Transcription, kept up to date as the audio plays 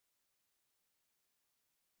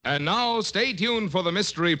And now, stay tuned for the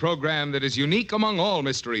mystery program that is unique among all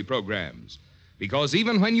mystery programs. Because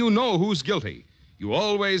even when you know who's guilty, you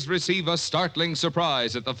always receive a startling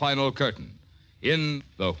surprise at the final curtain. In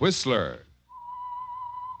The Whistler.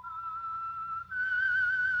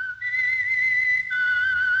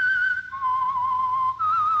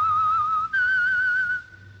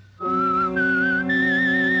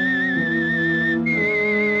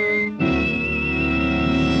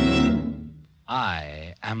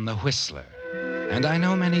 I am the Whistler, and I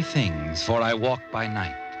know many things, for I walk by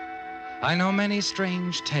night. I know many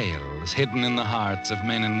strange tales hidden in the hearts of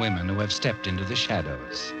men and women who have stepped into the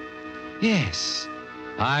shadows. Yes,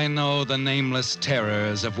 I know the nameless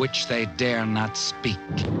terrors of which they dare not speak.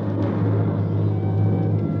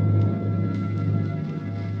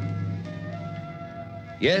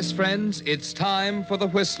 Yes, friends, it's time for The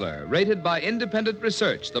Whistler, rated by independent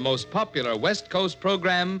research, the most popular West Coast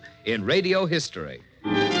program in radio history.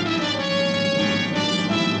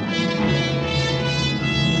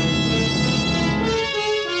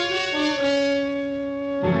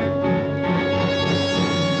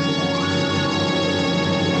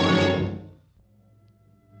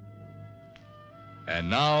 And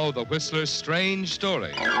now, The Whistler's strange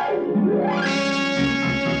story.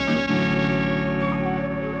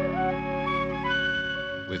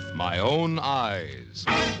 With my own eyes.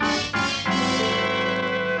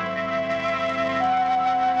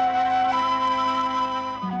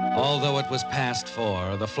 Although it was past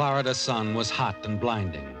 4, the Florida sun was hot and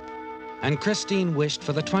blinding. And Christine wished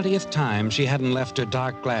for the 20th time she hadn't left her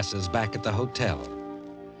dark glasses back at the hotel.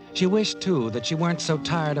 She wished, too, that she weren't so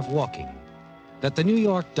tired of walking, that the New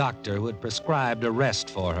York doctor who had prescribed a rest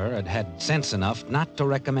for her had had sense enough not to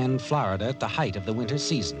recommend Florida at the height of the winter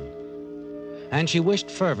season. And she wished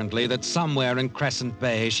fervently that somewhere in Crescent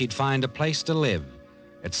Bay she'd find a place to live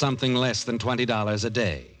at something less than $20 a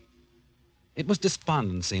day. It was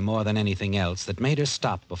despondency more than anything else that made her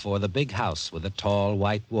stop before the big house with a tall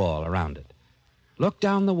white wall around it, look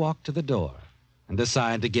down the walk to the door, and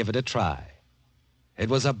decide to give it a try. It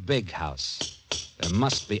was a big house. There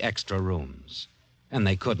must be extra rooms, and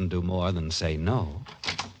they couldn't do more than say no.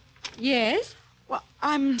 Yes? Well,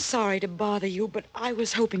 I'm sorry to bother you, but I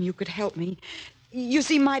was hoping you could help me. You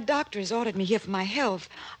see, my doctor has ordered me here for my health.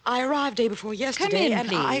 I arrived day before yesterday, Come in, and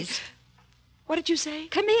please. What did you say?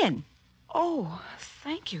 Come in. Oh,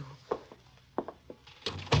 thank you.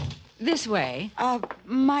 This way.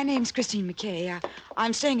 My name's Christine McKay.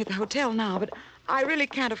 I'm staying at the hotel now, but I really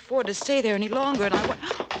can't afford to stay there any longer, and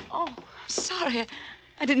Oh, sorry.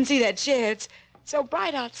 I didn't see that chair. It's so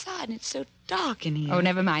bright outside, and it's so dark in here. Oh,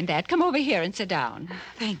 never mind that. Come over here and sit down.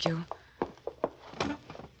 Thank you.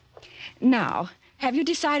 Now, have you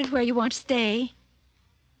decided where you want to stay?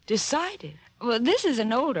 Decided? Well, this is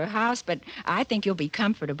an older house, but I think you'll be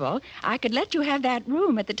comfortable. I could let you have that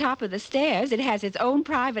room at the top of the stairs. It has its own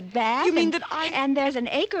private bath. You mean that And there's an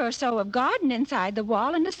acre or so of garden inside the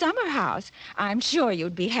wall and a summer house. I'm sure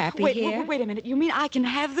you'd be happy here. Wait a minute. You mean I can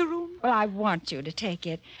have the room? Well, I want you to take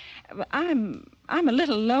it. I'm a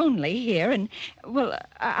little lonely here, and, well,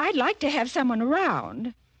 I'd like to have someone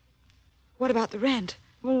around. What about the rent?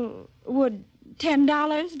 Well, would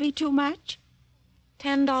 $10 be too much?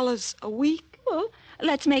 $10 a week? Well,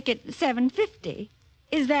 let's make it $7.50.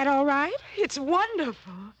 Is that all right? It's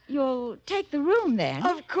wonderful. You'll take the room, then?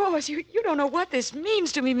 Of course. You don't know what this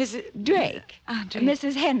means to me, Mrs. Drake. Drake.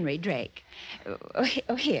 Mrs. Henry Drake.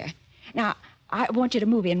 Here. Now, I want you to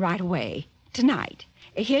move in right away. Tonight.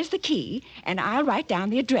 Here's the key, and I'll write down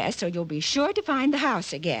the address so you'll be sure to find the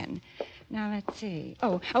house again. Now, let's see.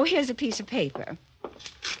 Oh, here's a piece of paper.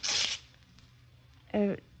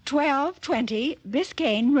 1220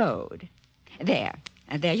 Biscayne Road. There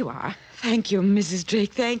you are. Thank you, Mrs.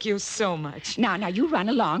 Drake. Thank you so much. Now, you run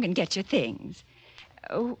along and get your things.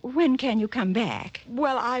 When can you come back?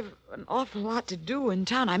 Well, I've an awful lot to do in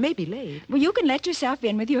town. I may be late. Well, you can let yourself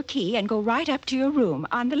in with your key and go right up to your room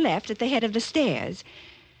on the left at the head of the stairs.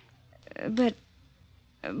 But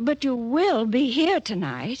you will be here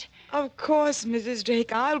tonight. Of course, Mrs.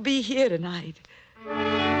 Drake. I'll be here tonight.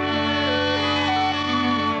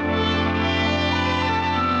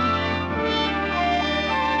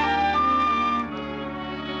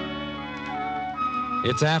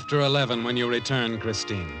 It's after 11 when you return,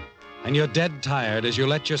 Christine, and you're dead tired as you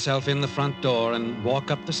let yourself in the front door and walk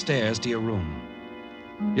up the stairs to your room.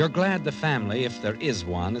 You're glad the family, if there is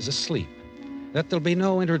one, is asleep, that there'll be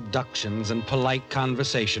no introductions and polite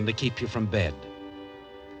conversation to keep you from bed.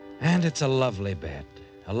 And it's a lovely bed,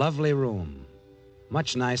 a lovely room,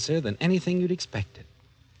 much nicer than anything you'd expected.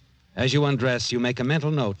 As you undress, you make a mental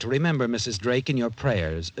note to remember Mrs. Drake in your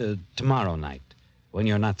prayers tomorrow night. when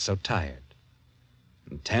you're not so tired.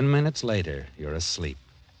 And 10 minutes later, you're asleep.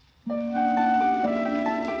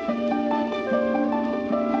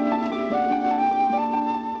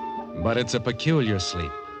 But it's a peculiar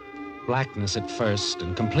sleep. Blackness at first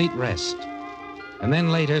and complete rest. And then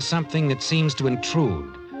later, something that seems to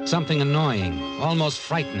intrude, something annoying, almost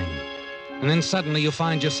frightening. And then suddenly you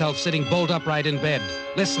find yourself sitting bolt upright in bed,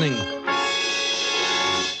 listening.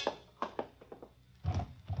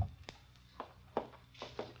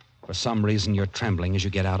 For some reason, you're trembling as you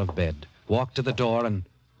get out of bed. Walk to the door and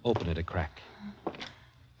open it a crack.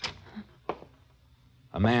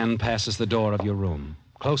 A man passes the door of your room,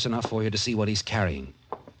 close enough for you to see what he's carrying.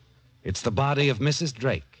 It's the body of Mrs.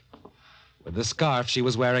 Drake, with the scarf she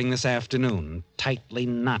was wearing this afternoon tightly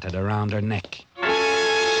knotted around her neck.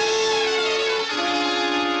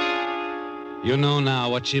 You know now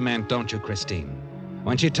what she meant, don't you, Christine?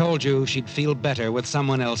 When she told you she'd feel better with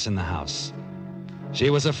someone else in the house. She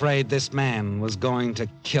was afraid this man was going to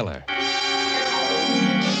kill her.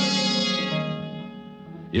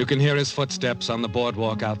 You can hear his footsteps on the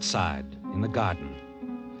boardwalk outside, in the garden.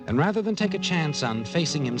 And rather than take a chance on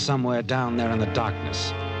facing him somewhere down there in the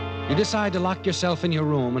darkness, you decide to lock yourself in your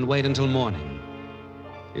room and wait until morning.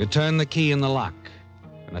 You turn the key in the lock,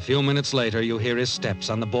 and a few minutes later you hear his steps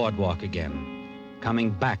on the boardwalk again, coming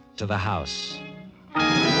back to the house.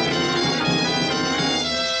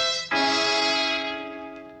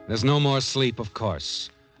 There's no more sleep, of course.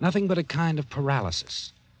 Nothing but a kind of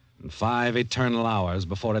paralysis. And 5 eternal hours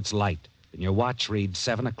before it's light, and your watch reads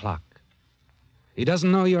 7 o'clock. He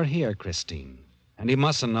doesn't know you're here, Christine, and he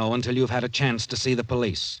mustn't know until you've had a chance to see the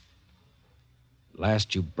police. At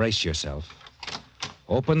last you brace yourself,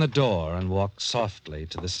 open the door, and walk softly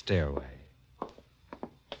to the stairway.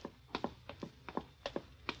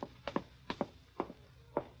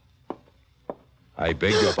 I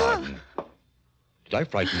beg your pardon. Did I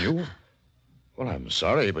frighten you? Well, I'm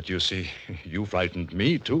sorry, but you see, you frightened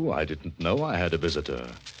me, too. I didn't know I had a visitor.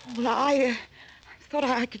 Well, I thought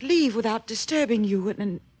I could leave without disturbing you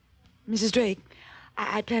and Mrs. Drake.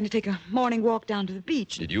 I planned to take a morning walk down to the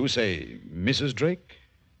beach. Did you say Mrs. Drake?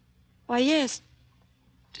 Why, yes.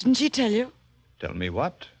 Didn't she tell you? Tell me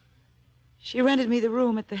what? She rented me the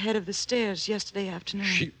room at the head of the stairs yesterday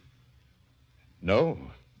afternoon.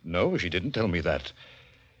 No, she didn't tell me that.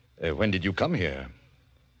 When did you come here?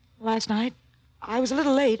 Last night. I was a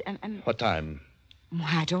little late and... What time?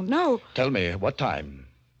 I don't know. Tell me, what time?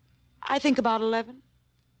 I think about 11.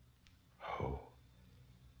 Oh,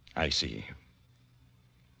 I see.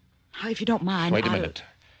 If you don't mind, Wait a minute.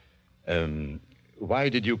 Why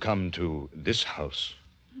did you come to this house?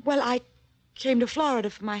 Well, I came to Florida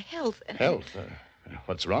for my health. Health?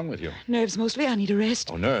 What's wrong with you? Nerves mostly. I need a rest.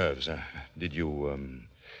 Oh, nerves. Did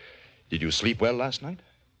you sleep well last night?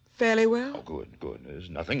 Fairly well. Oh, good. There's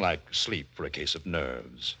nothing like sleep for a case of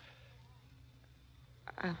nerves.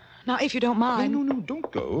 Now, if you don't mind... No,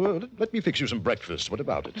 don't go. Let me fix you some breakfast. What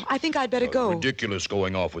about it? I think I'd better go. Ridiculous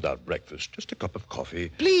going off without breakfast. Just a cup of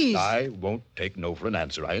coffee. Please. I won't take no for an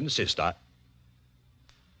answer. I insist.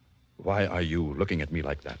 Why are you looking at me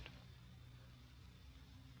like that?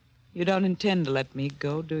 You don't intend to let me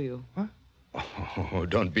go, do you? What? Oh,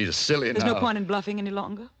 don't be silly now. There's no point in bluffing any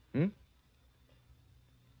longer.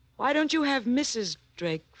 Why don't you have Mrs.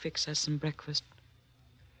 Drake fix us some breakfast?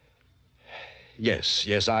 Yes,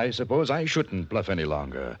 I suppose I shouldn't bluff any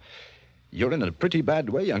longer. You're in a pretty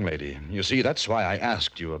bad way, young lady. You see, that's why I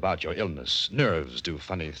asked you about your illness. Nerves do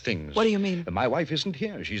funny things. What do you mean? My wife isn't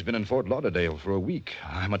here. She's been in Fort Lauderdale for a week.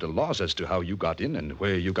 I'm at a loss as to how you got in and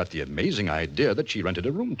where you got the amazing idea that she rented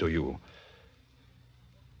a room to you.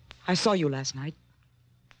 I saw you last night,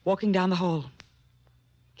 walking down the hall,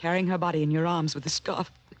 carrying her body in your arms with a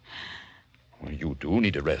scarf. Well, you do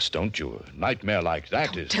need a rest, don't you? A nightmare like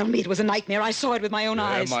that Don't tell me it was a nightmare. I saw it with my own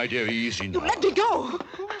eyes. My dear, easy now. You let me go.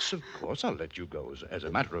 Of course I'll let you go. As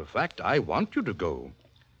a matter of fact, I want you to go.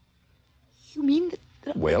 You mean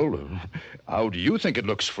that... Well, how do you think it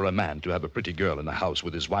looks for a man to have a pretty girl in the house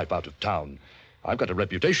with his wife out of town? I've got a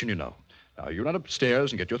reputation, you know. Now, you run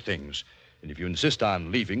upstairs and get your things. And if you insist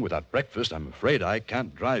on leaving without breakfast, I'm afraid I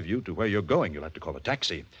can't drive you to where you're going. You'll have to call a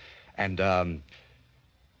taxi. And,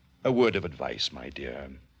 a word of advice, my dear.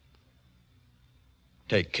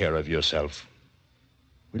 Take care of yourself.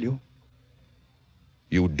 Will you?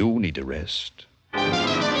 You do need a rest.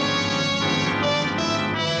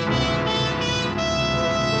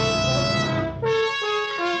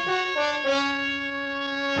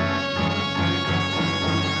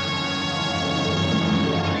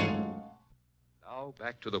 Now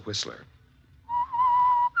back to the Whistler.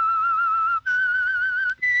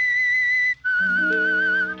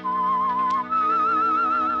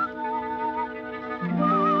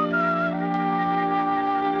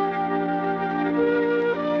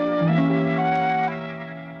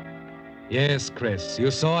 Yes, Chris, you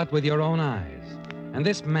saw it with your own eyes. And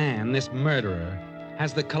this man, this murderer,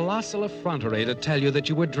 has the colossal effrontery to tell you that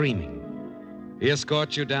you were dreaming. He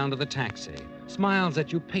escorts you down to the taxi, smiles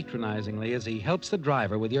at you patronizingly as he helps the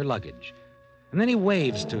driver with your luggage. And then he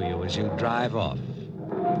waves to you as you drive off.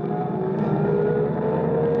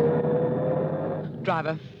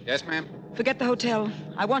 Driver, Yes, ma'am? forget the hotel.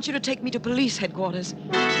 I want you to take me to police headquarters.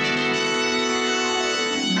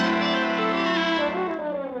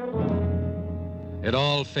 It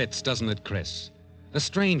all fits, doesn't it, Chris? The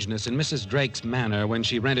strangeness in Mrs. Drake's manner when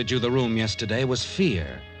she rented you the room yesterday was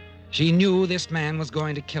fear. She knew this man was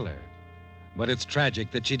going to kill her. But it's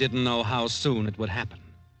tragic that she didn't know how soon it would happen.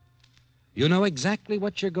 You know exactly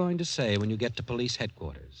what you're going to say when you get to police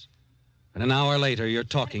headquarters. And an hour later, you're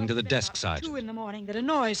talking to the desk sergeant. 2 in the morning that a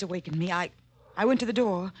noise awakened me. I went to the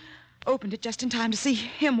door, opened it just in time to see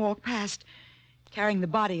him walk past, carrying the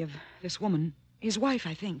body of this woman, his wife,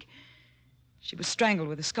 I think. She was strangled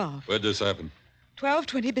with a scarf. Where'd this happen?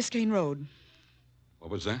 1220 Biscayne Road.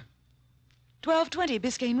 What was that? 1220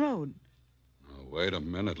 Biscayne Road. Oh, wait a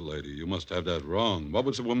minute, lady. You must have that wrong. What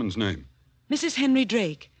was the woman's name? Mrs. Henry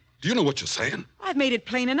Drake. Do you know what you're saying? I've made it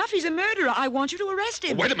plain enough. He's a murderer. I want you to arrest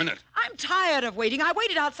him. Oh, wait a minute. I'm tired of waiting. I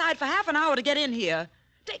waited outside for half an hour to get in here.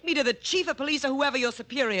 Take me to the chief of police or whoever your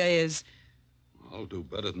superior is. I'll do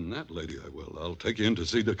better than that, lady, I will. I'll take you in to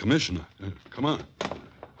see the commissioner. Come on.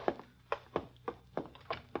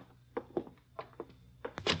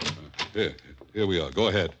 Here we are. Go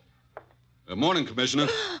ahead. Morning, Commissioner.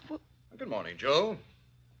 Good morning, Joe.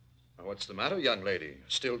 What's the matter, young lady?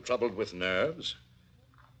 Still troubled with nerves?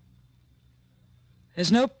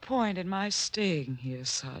 There's no point in my staying here,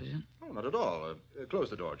 Sergeant. Oh, not at all. Close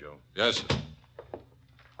the door, Joe. Yes, sir.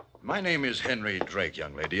 My name is Henry Drake,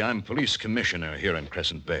 young lady. I'm police commissioner here in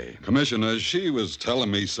Crescent Bay. Commissioner, she was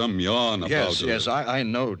telling me some yarn about... Yes, I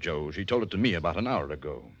know, Joe. She told it to me about an hour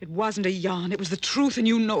ago. It wasn't a yarn. It was the truth, and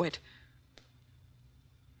you know it.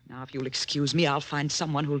 Now, if you'll excuse me, I'll find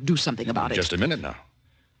someone who'll do something about it. Just a minute now.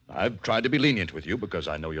 I've tried to be lenient with you because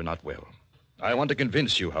I know you're not well. I want to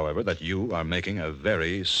convince you, however, that you are making a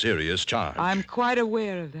very serious charge. I'm quite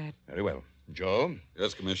aware of that. Very well. Joe?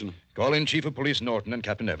 Yes, Commissioner? Call in Chief of Police Norton and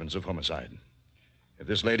Captain Evans of Homicide. If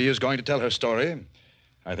this lady is going to tell her story,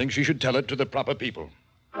 I think she should tell it to the proper people.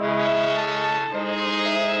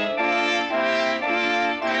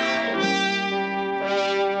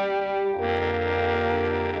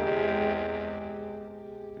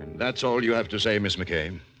 And that's all you have to say, Miss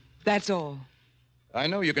McKay. That's all. I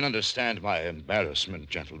know you can understand my embarrassment,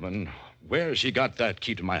 gentlemen. Where she got that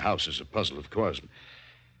key to my house is a puzzle, of course.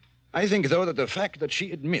 I think, though, that the fact that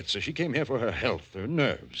she admits that she came here for her health, her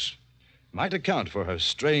nerves, might account for her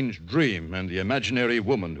strange dream and the imaginary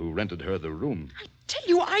woman who rented her the room. I tell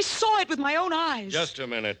you, I saw it with my own eyes. Just a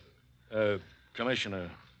minute. Commissioner,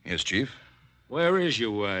 Yes, Chief? where is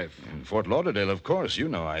your wife? In Fort Lauderdale, of course. You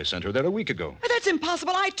know I sent her there a week ago. But that's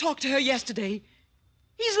impossible. I talked to her yesterday.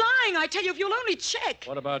 He's lying, I tell you, if you'll only check.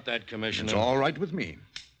 What about that, Commissioner? It's all right with me.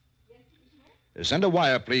 Send a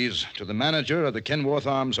wire, please, to the manager of the Kenworth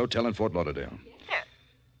Arms Hotel in Fort Lauderdale.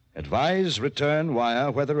 Advise return wire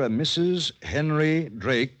whether a Mrs. Henry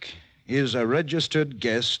Drake is a registered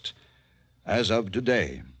guest as of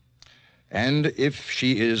today, and if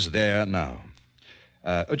she is there now.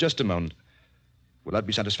 Just a moment. Will that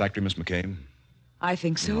be satisfactory, Miss McCain? I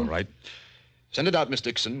think so. All right. Send it out, Miss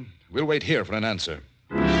Dixon. We'll wait here for an answer.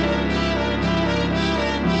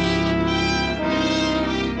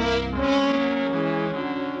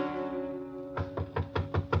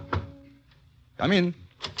 Come in.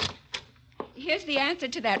 Here's the answer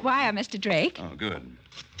to that wire, Mr. Drake. Oh, good.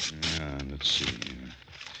 Let's see.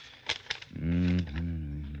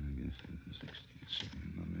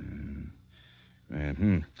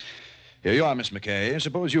 Here you are, Miss McKay.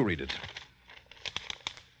 Suppose you read it.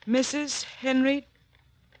 Mrs. Henry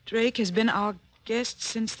Drake has been our guest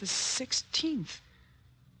since the 16th.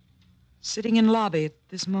 Sitting in lobby at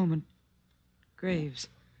this moment. Graves.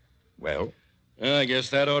 Well? I guess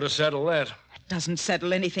that ought to settle that. It doesn't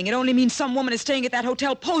settle anything. It only means some woman is staying at that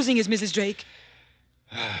hotel posing as Mrs. Drake.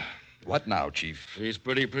 What now, Chief? She's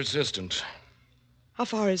pretty persistent. How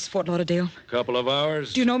far is Fort Lauderdale? Couple of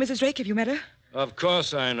hours. Do you know Mrs. Drake? Have you met her? Of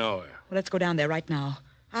course I know her. Well, let's go down there right now.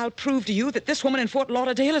 I'll prove to you that this woman in Fort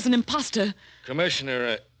Lauderdale is an imposter.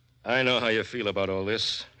 Commissioner, I know how you feel about all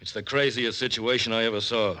this. It's the craziest situation I ever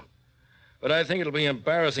saw. But I think it'll be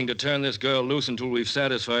embarrassing to turn this girl loose until we've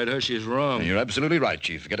satisfied her she's wrong. You're absolutely right,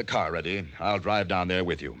 Chief. Get a car ready. I'll drive down there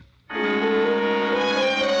with you.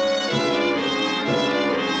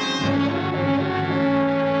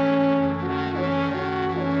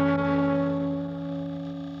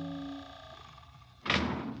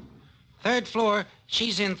 third floor.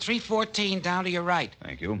 She's in 314 down to your right.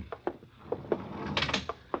 Thank you.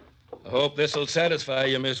 I hope this'll satisfy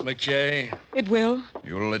you, Miss McKay. It will.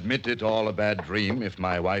 You'll admit it all a bad dream if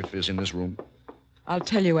my wife is in this room? I'll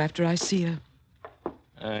tell you after I see her.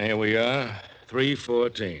 Here we are,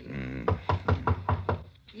 314.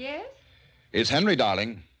 Yes? It's Henry,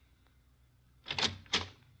 darling.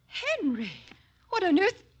 Henry. What on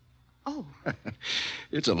earth? Oh.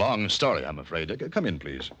 It's a long story, I'm afraid. Come in,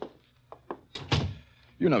 please.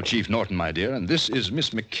 You know Chief Norton, my dear, and this is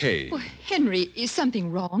Miss McKay. Well, Henry, is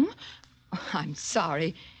something wrong? Oh, I'm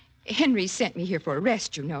sorry. Henry sent me here for a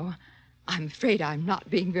rest, you know. I'm afraid I'm not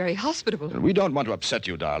being very hospitable. We don't want to upset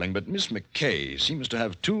you, darling, but Miss McKay seems to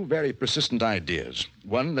have two very persistent ideas.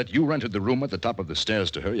 One, that you rented the room at the top of the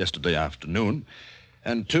stairs to her yesterday afternoon,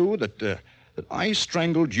 and two, that I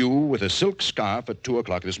strangled you with a silk scarf at 2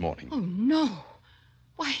 o'clock this morning. Oh, no.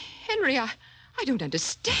 Why, Henry, I don't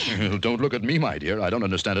understand. Don't look at me, my dear. I don't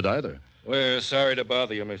understand it either. We're sorry to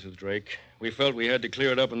bother you, Mrs. Drake. We felt we had to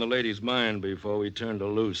clear it up in the lady's mind before we turned her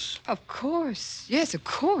loose. Of course. Yes, of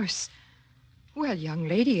course. Well, young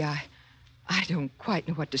lady, I don't quite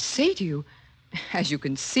know what to say to you. As you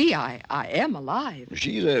can see, I am alive.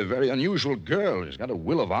 She's a very unusual girl. She's got a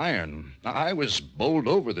will of iron. I was bowled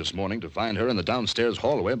over this morning to find her in the downstairs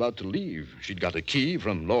hallway about to leave. She'd got a key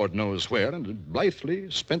from Lord knows where and had blithely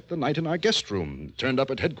spent the night in our guest room. Turned up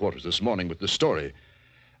at headquarters this morning with the story.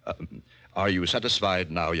 Are you satisfied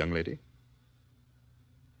now, young lady?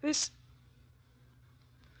 This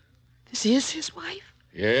is his wife?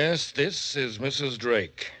 Yes, this is Mrs.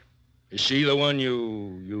 Drake. Is she the one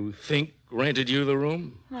you think rented you the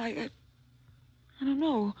room? I don't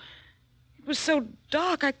know. It was so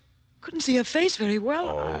dark, I couldn't see her face very well.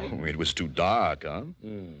 Oh, it was too dark, huh?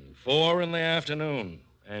 4 in the afternoon,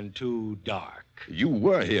 and too dark. You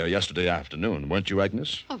were here yesterday afternoon, weren't you,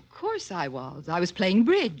 Agnes? Of course I was. I was playing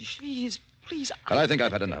bridge. Please. Well, I think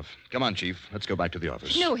I've had enough. Come on, Chief. Let's go back to the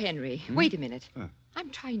office. No, Henry. Wait a minute. I'm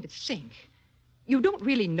trying to think. You don't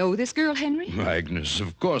really know this girl, Henry? Agnes,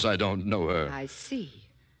 of course I don't know her. I see.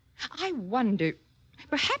 I wonder,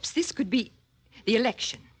 perhaps this could be the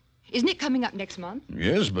election. Isn't it coming up next month?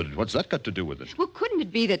 Yes, but what's that got to do with it? Well, couldn't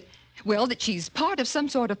it be that she's part of some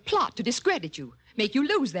sort of plot to discredit you, make you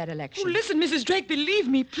lose that election? Oh, listen, Mrs. Drake, believe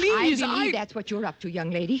me, please. I believe that's what you're up to,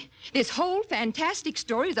 young lady. This whole fantastic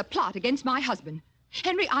story is a plot against my husband.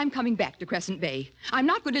 Henry, I'm coming back to Crescent Bay. I'm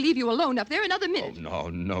not going to leave you alone up there another minute. Oh,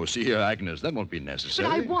 no. See here, Agnes, that won't be necessary.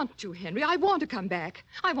 But I want to, Henry. I want to come back.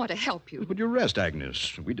 I want to help you. But your rest,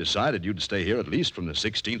 Agnes. We decided you'd stay here at least from the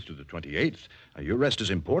 16th to the 28th. Your rest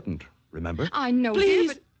is important, remember? I know, Please. dear,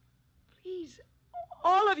 but... Please,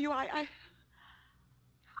 all of you,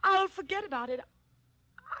 I'll forget about it.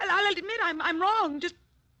 I'll admit I'm wrong. Just,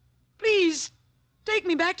 please, take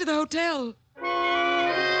me back to the hotel.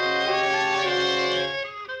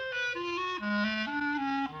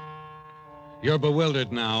 You're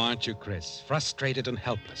bewildered now, aren't you, Chris? Frustrated and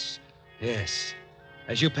helpless. Yes.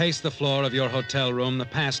 As you pace the floor of your hotel room, the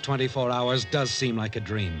past 24 hours does seem like a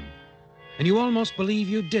dream. And you almost believe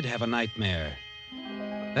you did have a nightmare.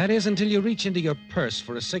 That is until you reach into your purse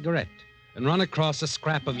for a cigarette and run across a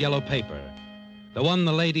scrap of yellow paper. The one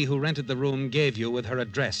the lady who rented the room gave you with her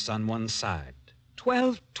address on one side.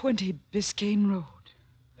 1220 Biscayne Road.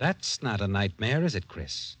 That's not a nightmare, is it,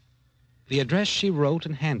 Chris? The address she wrote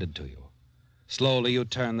and handed to you. Slowly, you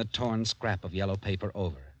turn the torn scrap of yellow paper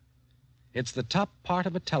over. It's the top part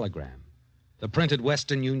of a telegram, the printed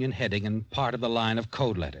Western Union heading and part of the line of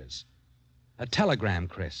code letters. A telegram,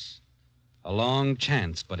 Chris. A long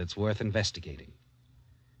chance, but it's worth investigating.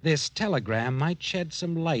 This telegram might shed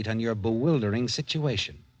some light on your bewildering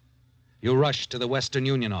situation. You rush to the Western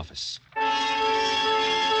Union office.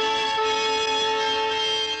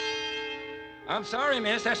 I'm sorry,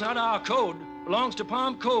 miss. That's not our code. Belongs to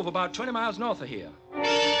Palm Cove, about 20 miles north of here.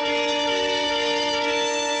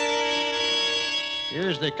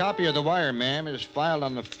 Here's the copy of the wire, ma'am. It's filed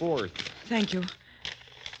on the 4th. Thank you.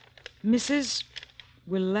 Mrs.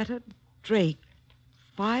 Willetta Drake,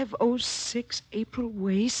 506 April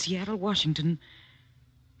Way, Seattle, Washington.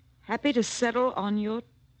 Happy to settle on your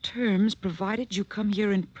terms, provided you come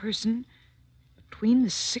here in person between the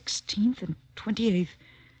 16th and 28th.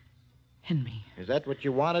 Henry. Is that what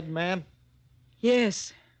you wanted, ma'am?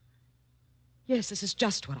 Yes. Yes, this is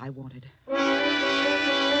just what I wanted.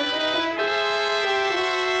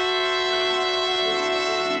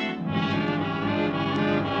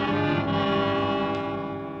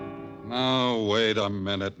 Now, wait a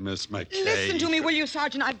minute, Miss McKay. Listen to me, will you,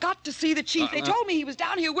 Sergeant? I've got to see the chief. They told me he was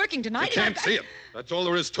down here working tonight. You can't see him. That's all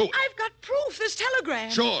there is to it. I've got proof, this telegram.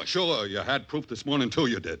 Sure. You had proof this morning, too,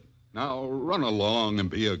 you did. Now, run along and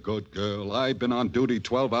be a good girl. I've been on duty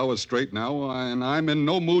 12 hours straight now, and I'm in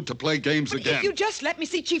no mood to play games again. If you just let me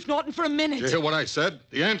see Chief Norton for a minute. You hear what I said?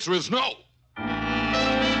 The answer is no.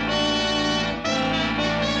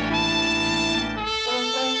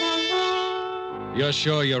 You're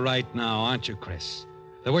sure you're right now, aren't you, Chris?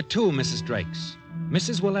 There were two Mrs. Drakes.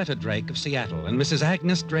 Mrs. Willetta Drake of Seattle and Mrs.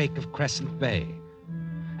 Agnes Drake of Crescent Bay.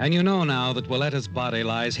 And you know now that Willetta's body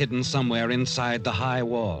lies hidden somewhere inside the high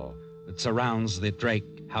wall that surrounds the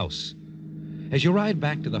Drake house. As you ride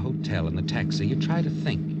back to the hotel in the taxi, you try to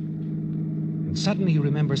think. And suddenly you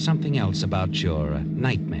remember something else about your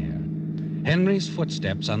nightmare. Henry's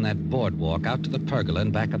footsteps on that boardwalk out to the pergola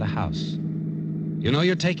in back of the house. You know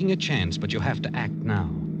you're taking a chance, but you have to act now.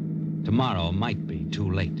 Tomorrow might be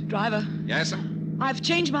too late. Driver. Yes, sir? I've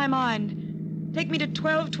changed my mind. Take me to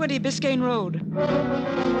 1220 Biscayne Road.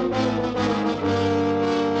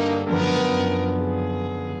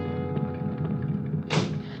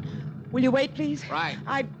 Will you wait, please? Right.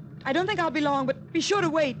 I don't think I'll be long, but be sure to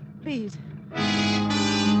wait, please.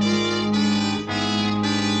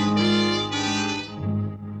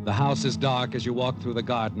 The house is dark as you walk through the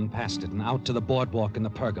garden past it and out to the boardwalk in the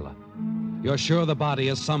pergola. You're sure the body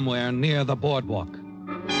is somewhere near the boardwalk.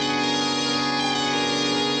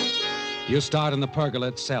 You start in the pergola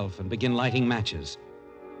itself and begin lighting matches.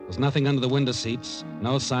 There's nothing under the window seats,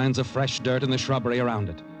 no signs of fresh dirt in the shrubbery around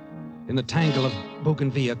it. In the tangle of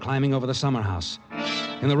bougainvillea climbing over the summer house.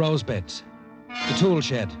 In the rose beds. The tool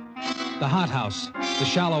shed. The hothouse. The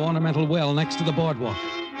shallow ornamental well next to the boardwalk.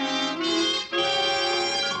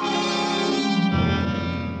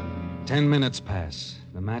 10 minutes pass.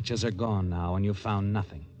 The matches are gone now, and you've found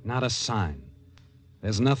nothing. Not a sign.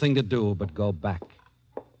 There's nothing to do but go back.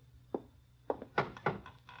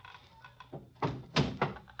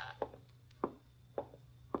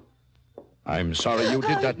 I'm sorry you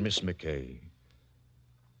did that, Miss McKay.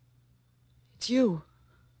 It's you.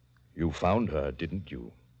 You found her, didn't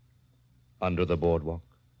you? Under the boardwalk?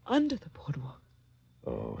 Under the boardwalk.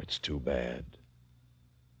 Oh, it's too bad.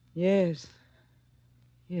 Yes.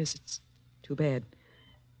 Yes, it's too bad.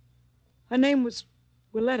 Her name was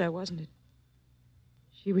Willetta, wasn't it?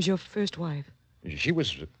 She was your first wife. She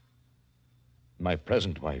was my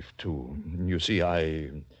present wife, too. You see,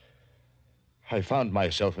 I found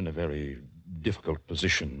myself in a very difficult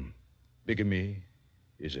position. Bigamy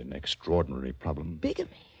is an extraordinary problem. Bigamy?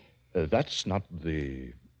 That's not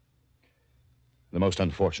the most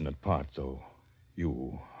unfortunate part, though.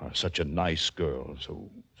 You are such a nice girl, so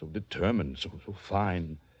determined, so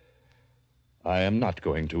fine. I am not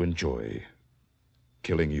going to enjoy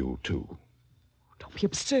killing you, too. Don't be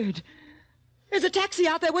absurd. There's a taxi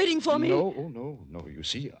out there waiting for me. No. You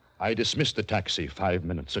see, I dismissed the taxi 5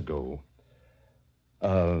 minutes ago.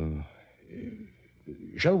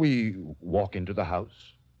 Shall we walk into the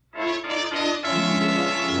house?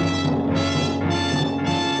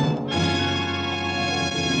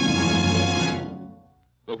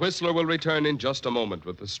 The Whistler will return in just a moment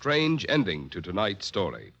with the strange ending to tonight's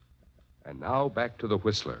story. And now back to the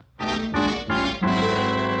Whistler.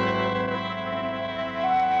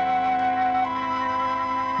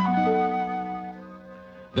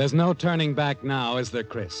 There's no turning back now, is there,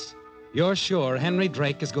 Chris? You're sure Henry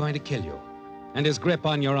Drake is going to kill you. And his grip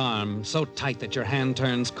on your arm, so tight that your hand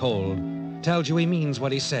turns cold, tells you he means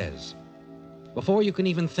what he says. Before you can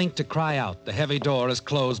even think to cry out, the heavy door is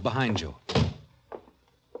closed behind you.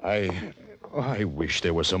 I wish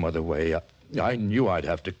there was some other way. I knew I'd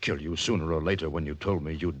have to kill you sooner or later when you told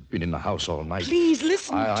me you'd been in the house all night. Please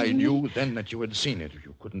listen to me. I knew then that you had seen it.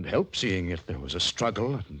 You couldn't help seeing it. There was a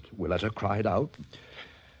struggle, and Willetta cried out.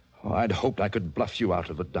 Oh, I'd hoped I could bluff you out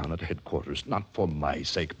of it down at headquarters. Not for my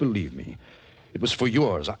sake, believe me. It was for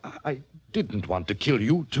yours. I didn't want to kill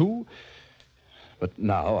you, too. But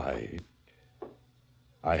now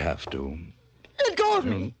I have to. Let go of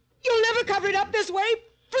me. You'll never cover it up this way.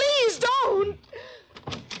 Please don't.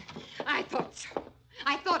 I thought so.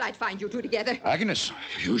 I thought I'd find you two together. Agnes,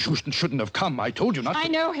 you shouldn't have come. I told you not to. I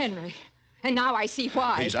know, Henry. And now I see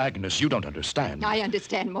why. Please, Agnes, you don't understand. I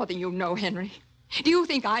understand more than you know, Henry. Do you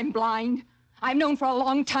think I'm blind? I've known for a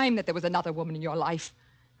long time that there was another woman in your life.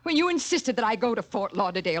 When you insisted that I go to Fort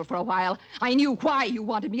Lauderdale for a while, I knew why you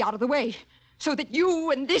wanted me out of the way. So that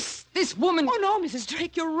you and this woman... Oh, no, Mrs.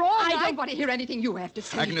 Drake, you're wrong. I don't want to hear anything you have to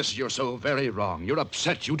say. Agnes, you're so very wrong. You're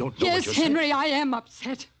upset. You don't know what you're saying. Yes, Henry, I am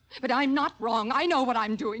upset. But I'm not wrong. I know what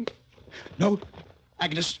I'm doing. No,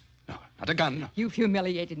 Agnes, no, not a gun. You've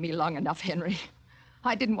humiliated me long enough, Henry.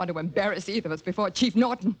 I didn't want to embarrass either of us before Chief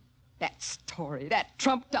Norton. That story, that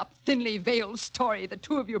trumped-up, thinly veiled story the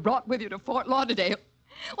two of you brought with you to Fort Lauderdale.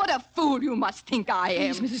 What a fool you must think I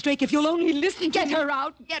am. Please, Mrs. Drake, if you'll only listen to Get her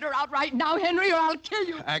out. Get her out right now, Henry, or I'll kill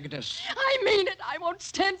you. Agnes. I mean it. I won't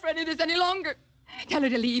stand for any of this any longer. Tell her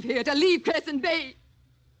to leave here, to leave Crescent Bay.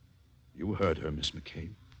 You heard her, Miss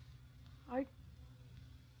McCabe.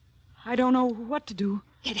 I don't know what to do.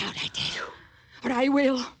 Get out, I tell you. Or I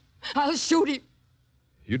will. I'll shoot him.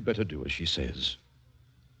 You'd better do as she says.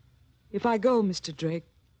 If I go, Mr. Drake,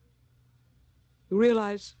 you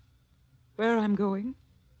realize where I'm going?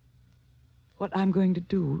 What I'm going to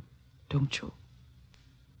do, don't you?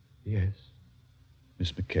 Yes,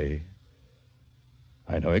 Miss McKay.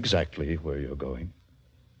 I know exactly where you're going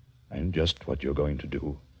and just what you're going to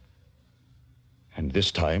do. And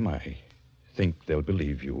this time I think they'll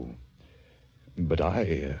believe you. But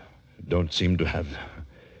I don't seem to have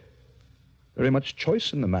very much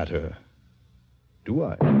choice in the matter, do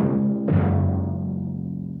I?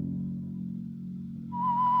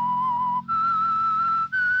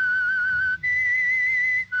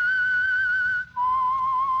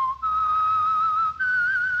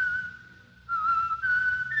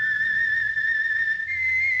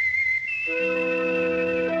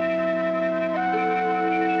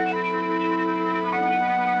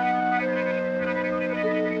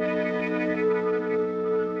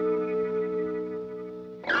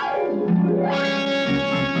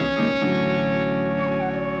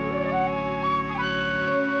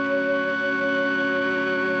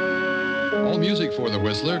 All music for The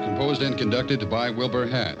Whistler, composed and conducted by Wilbur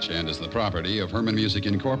Hatch, and is the property of Herman Music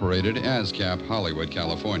Incorporated, ASCAP, Hollywood,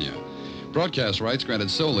 California. Broadcast rights granted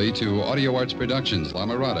solely to Audio Arts Productions, La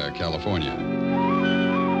Mirada, California.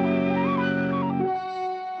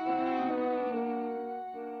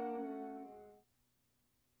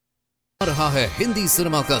 रहा है Hindi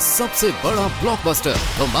cinema का सबसे बड़ा blockbuster.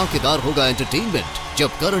 धमाकेदार होगा entertainment जब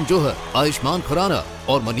करण जौहर, आयुष्मान खुराना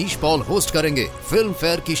और Manish Paul host करेंगे फिल्म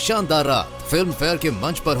फेयर की शानदार रात। फिल्म फेयर के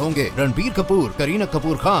मंच पर होंगे रणबीर कपूर, करीना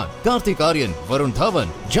कपूर खान, कार्तिक आर्यन, वरुण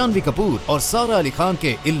धवन, जानवी कपूर और सारा अली खान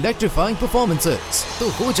के इलेक्ट्रीफाइंग परफॉर्मेंसेस। तो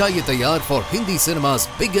हो जाइए तैयार for Hindi cinema's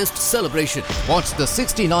biggest celebration. Watch the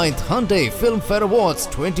 69th Hyundai Film Fair Awards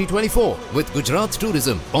 2024 with Gujarat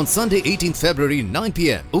Tourism on Sunday 18th February 9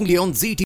 p.m. only on ZT.